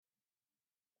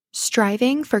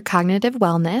Striving for Cognitive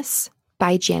Wellness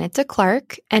by Janet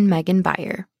Clark and Megan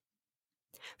Beyer.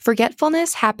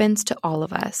 Forgetfulness happens to all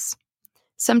of us.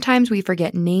 Sometimes we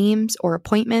forget names or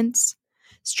appointments,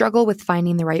 struggle with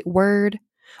finding the right word,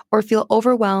 or feel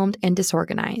overwhelmed and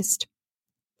disorganized.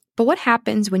 But what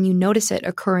happens when you notice it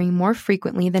occurring more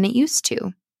frequently than it used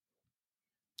to?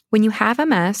 When you have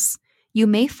MS, you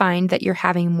may find that you're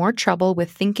having more trouble with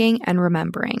thinking and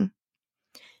remembering.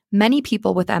 Many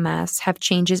people with MS have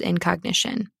changes in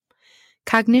cognition.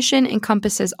 Cognition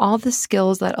encompasses all the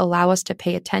skills that allow us to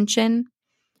pay attention,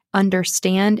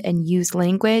 understand and use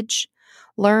language,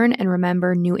 learn and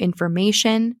remember new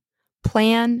information,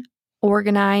 plan,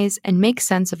 organize, and make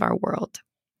sense of our world.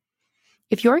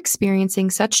 If you're experiencing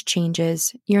such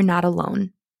changes, you're not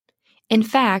alone. In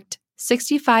fact,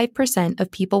 65%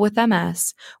 of people with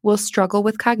MS will struggle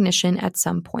with cognition at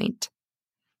some point.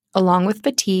 Along with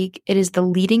fatigue, it is the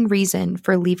leading reason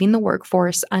for leaving the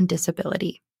workforce on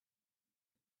disability.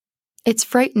 It's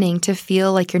frightening to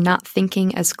feel like you're not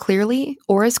thinking as clearly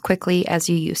or as quickly as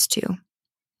you used to.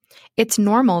 It's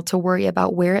normal to worry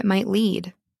about where it might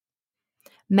lead.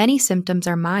 Many symptoms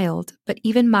are mild, but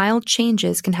even mild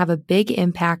changes can have a big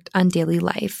impact on daily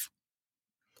life.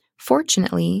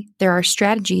 Fortunately, there are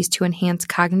strategies to enhance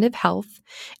cognitive health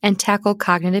and tackle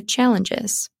cognitive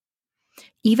challenges.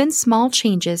 Even small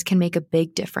changes can make a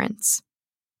big difference.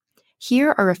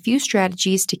 Here are a few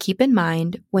strategies to keep in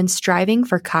mind when striving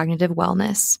for cognitive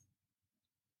wellness.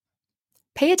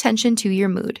 Pay attention to your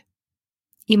mood.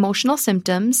 Emotional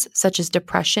symptoms such as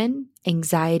depression,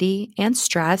 anxiety, and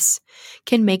stress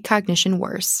can make cognition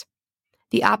worse.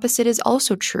 The opposite is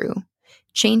also true.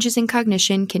 Changes in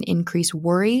cognition can increase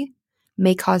worry,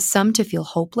 may cause some to feel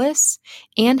hopeless,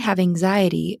 and have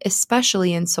anxiety,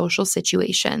 especially in social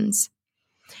situations.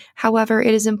 However,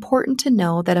 it is important to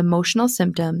know that emotional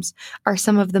symptoms are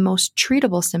some of the most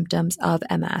treatable symptoms of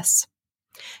MS.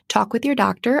 Talk with your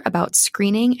doctor about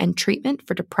screening and treatment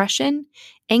for depression,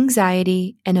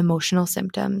 anxiety, and emotional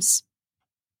symptoms.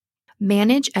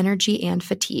 Manage energy and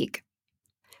fatigue.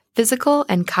 Physical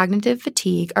and cognitive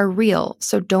fatigue are real,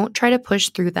 so don't try to push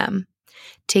through them.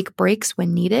 Take breaks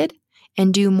when needed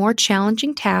and do more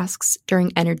challenging tasks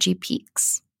during energy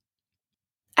peaks.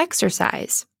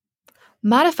 Exercise.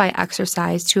 Modify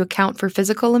exercise to account for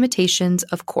physical limitations,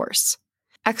 of course.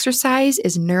 Exercise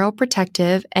is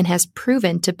neuroprotective and has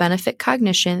proven to benefit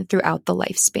cognition throughout the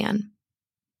lifespan.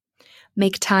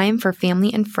 Make time for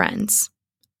family and friends.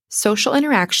 Social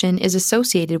interaction is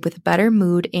associated with better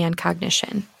mood and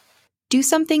cognition. Do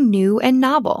something new and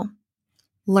novel.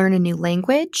 Learn a new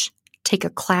language, take a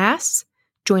class,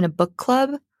 join a book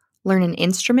club, learn an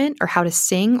instrument or how to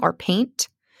sing or paint.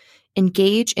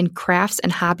 Engage in crafts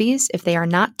and hobbies if they are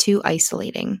not too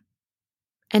isolating.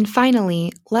 And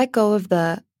finally, let go of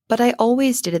the, "but I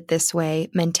always did it this way"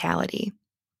 mentality,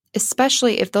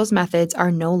 especially if those methods are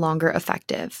no longer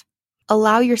effective.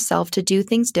 Allow yourself to do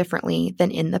things differently than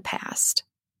in the past.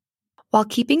 While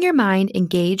keeping your mind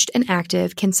engaged and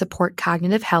active can support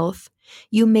cognitive health,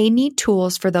 you may need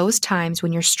tools for those times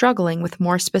when you're struggling with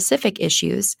more specific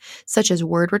issues, such as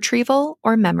word retrieval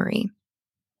or memory.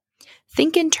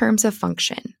 Think in terms of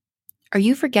function. Are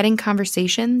you forgetting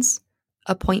conversations,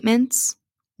 appointments,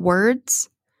 words?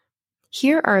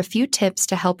 Here are a few tips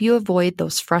to help you avoid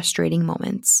those frustrating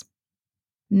moments.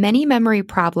 Many memory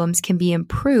problems can be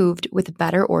improved with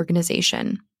better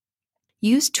organization.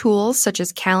 Use tools such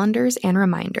as calendars and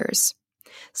reminders.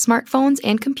 Smartphones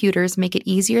and computers make it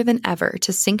easier than ever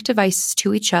to sync devices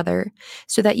to each other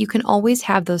so that you can always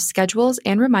have those schedules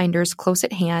and reminders close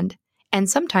at hand and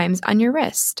sometimes on your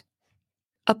wrist.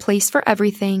 A place for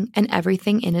everything and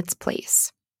everything in its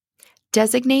place.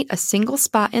 Designate a single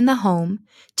spot in the home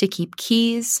to keep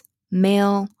keys,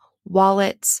 mail,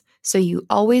 wallets, so you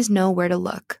always know where to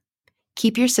look.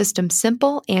 Keep your system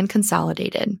simple and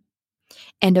consolidated.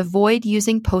 And avoid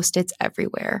using Post-its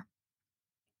everywhere.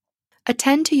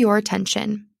 Attend to your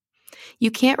attention. You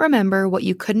can't remember what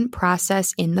you couldn't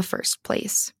process in the first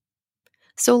place.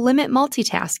 So limit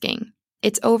multitasking.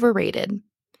 It's overrated.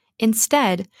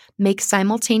 Instead, make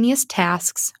simultaneous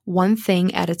tasks one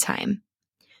thing at a time.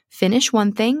 Finish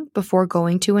one thing before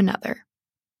going to another.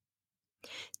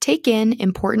 Take in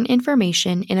important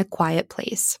information in a quiet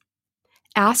place.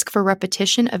 Ask for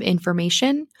repetition of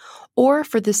information or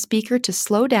for the speaker to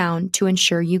slow down to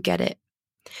ensure you get it.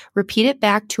 Repeat it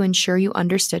back to ensure you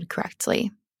understood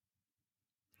correctly.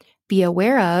 Be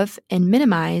aware of and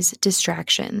minimize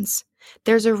distractions.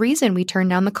 There's a reason we turn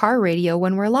down the car radio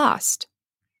when we're lost.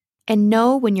 And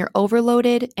know when you're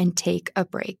overloaded and take a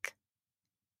break.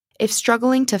 If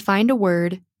struggling to find a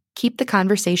word, keep the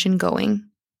conversation going.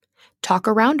 Talk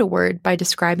around a word by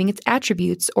describing its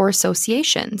attributes or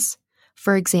associations.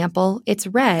 For example, it's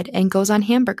red and goes on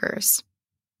hamburgers.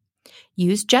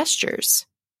 Use gestures.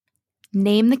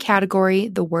 Name the category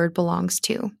the word belongs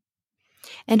to.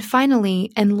 And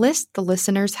finally, enlist the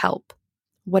listener's help.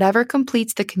 Whatever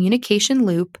completes the communication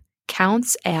loop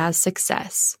counts as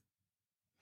success.